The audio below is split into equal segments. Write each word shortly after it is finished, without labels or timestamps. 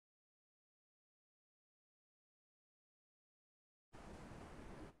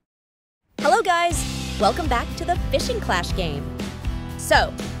guys! Welcome back to the Fishing Clash game.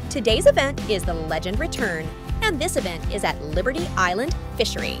 So, today's event is the Legend Return, and this event is at Liberty Island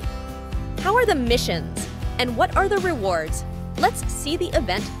Fishery. How are the missions? And what are the rewards? Let's see the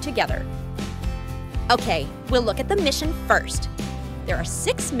event together. Okay, we'll look at the mission first. There are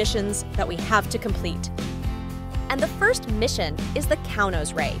 6 missions that we have to complete. And the first mission is the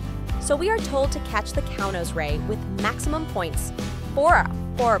Cownose Ray. So we are told to catch the Cownose Ray with maximum points 4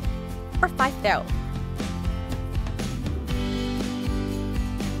 or 5,000.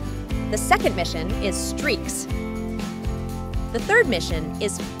 The second mission is Streaks. The third mission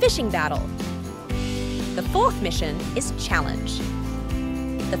is Fishing Battle. The fourth mission is Challenge.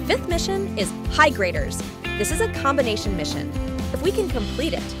 The fifth mission is High Graders. This is a combination mission. If we can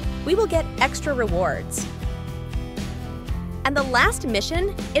complete it, we will get extra rewards. And the last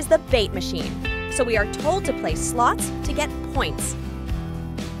mission is the Bait Machine. So we are told to play slots to get points.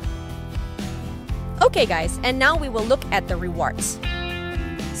 Okay guys, and now we will look at the rewards.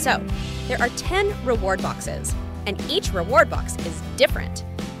 So, there are 10 reward boxes, and each reward box is different.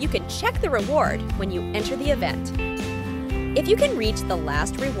 You can check the reward when you enter the event. If you can reach the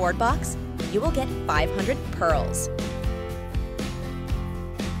last reward box, you will get 500 pearls.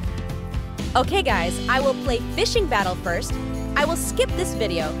 Okay guys, I will play Fishing Battle first. I will skip this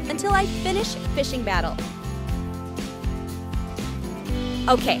video until I finish Fishing Battle.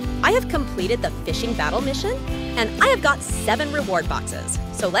 Okay, I have completed the Fishing Battle mission, and I have got 7 reward boxes,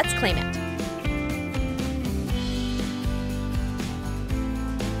 so let's claim it.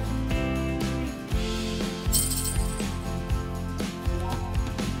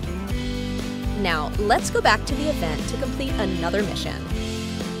 Now, let's go back to the event to complete another mission.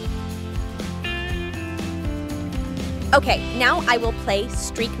 Okay, now I will play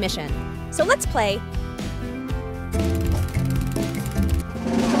Streak Mission. So let's play.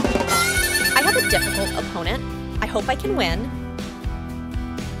 I have a difficult opponent. I hope I can win.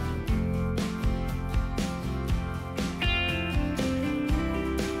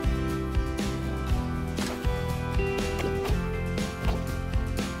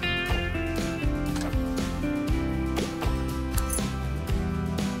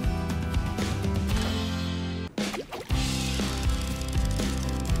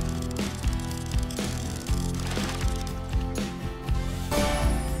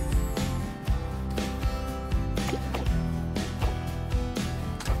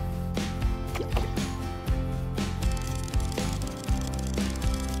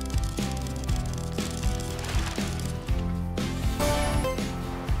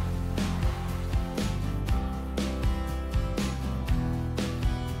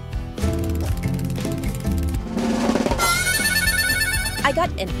 I got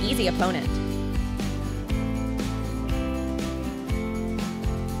an easy opponent.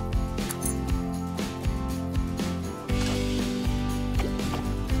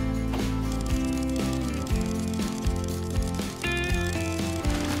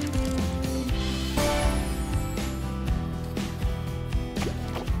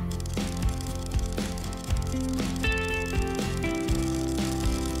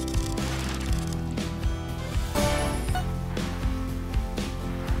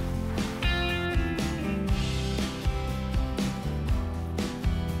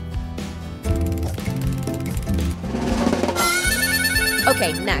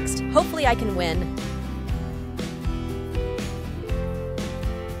 Okay, next. Hopefully I can win.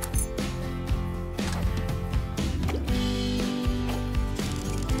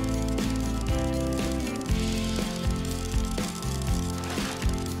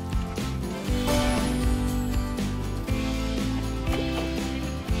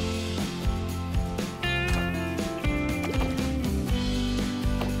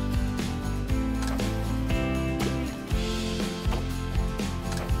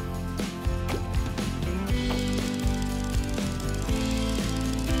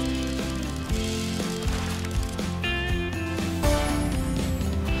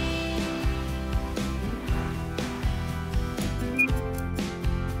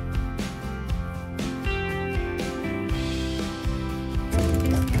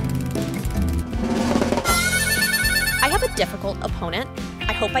 I have a difficult opponent.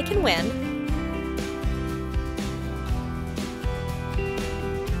 I hope I can win.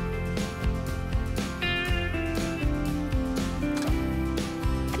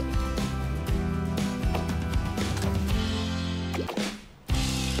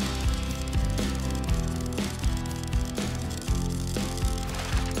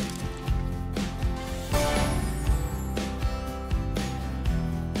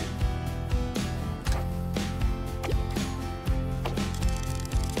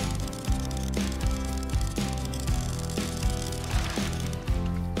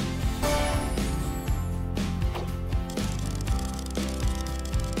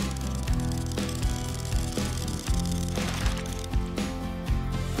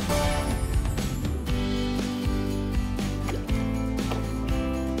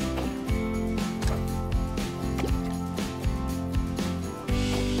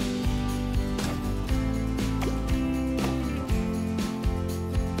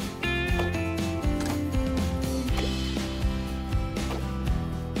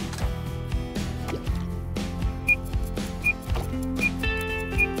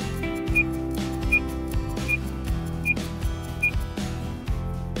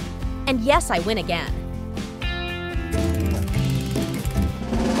 And yes, I win again.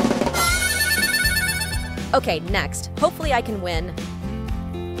 Okay, next. Hopefully I can win.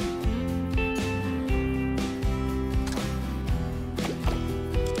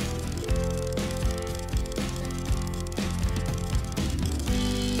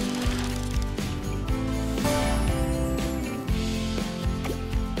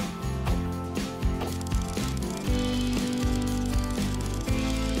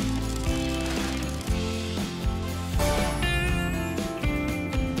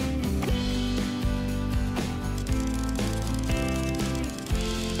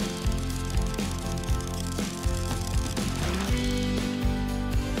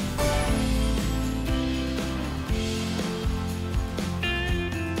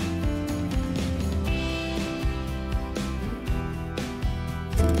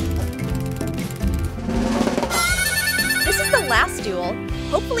 This is the last duel.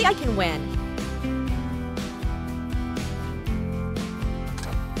 Hopefully I can win.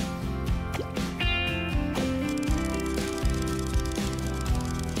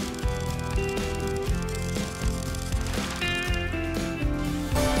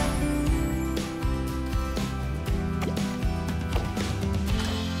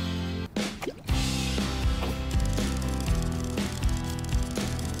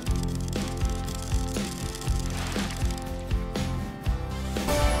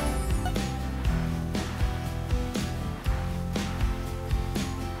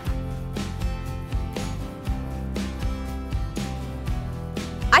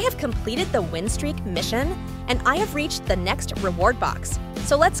 I have completed the win streak mission, and I have reached the next reward box,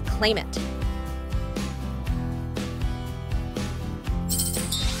 so let's claim it.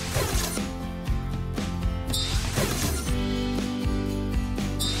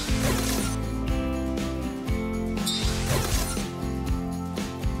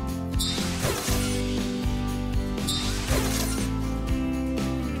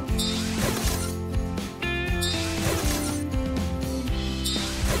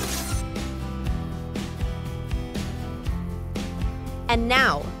 And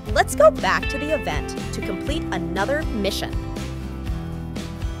now, let's go back to the event to complete another mission.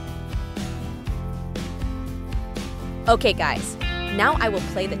 Okay guys, now I will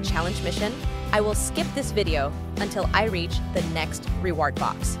play the challenge mission. I will skip this video until I reach the next reward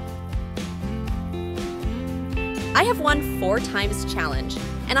box. I have won 4 times challenge,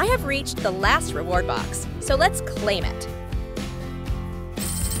 and I have reached the last reward box, so let's claim it.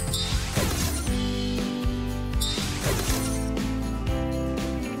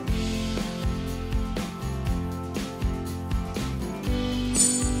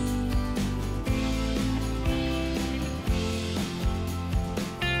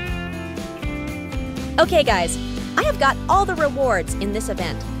 Okay guys, I have got all the rewards in this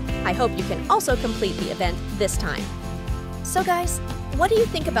event. I hope you can also complete the event this time. So guys, what do you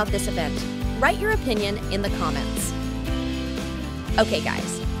think about this event? Write your opinion in the comments. Okay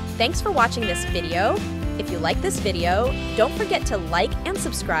guys, thanks for watching this video. If you like this video, don't forget to like and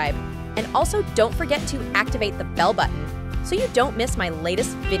subscribe, and also don't forget to activate the bell button so you don't miss my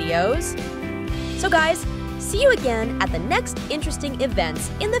latest videos. So guys, see you again at the next interesting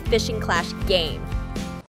events in the Fishing Clash game.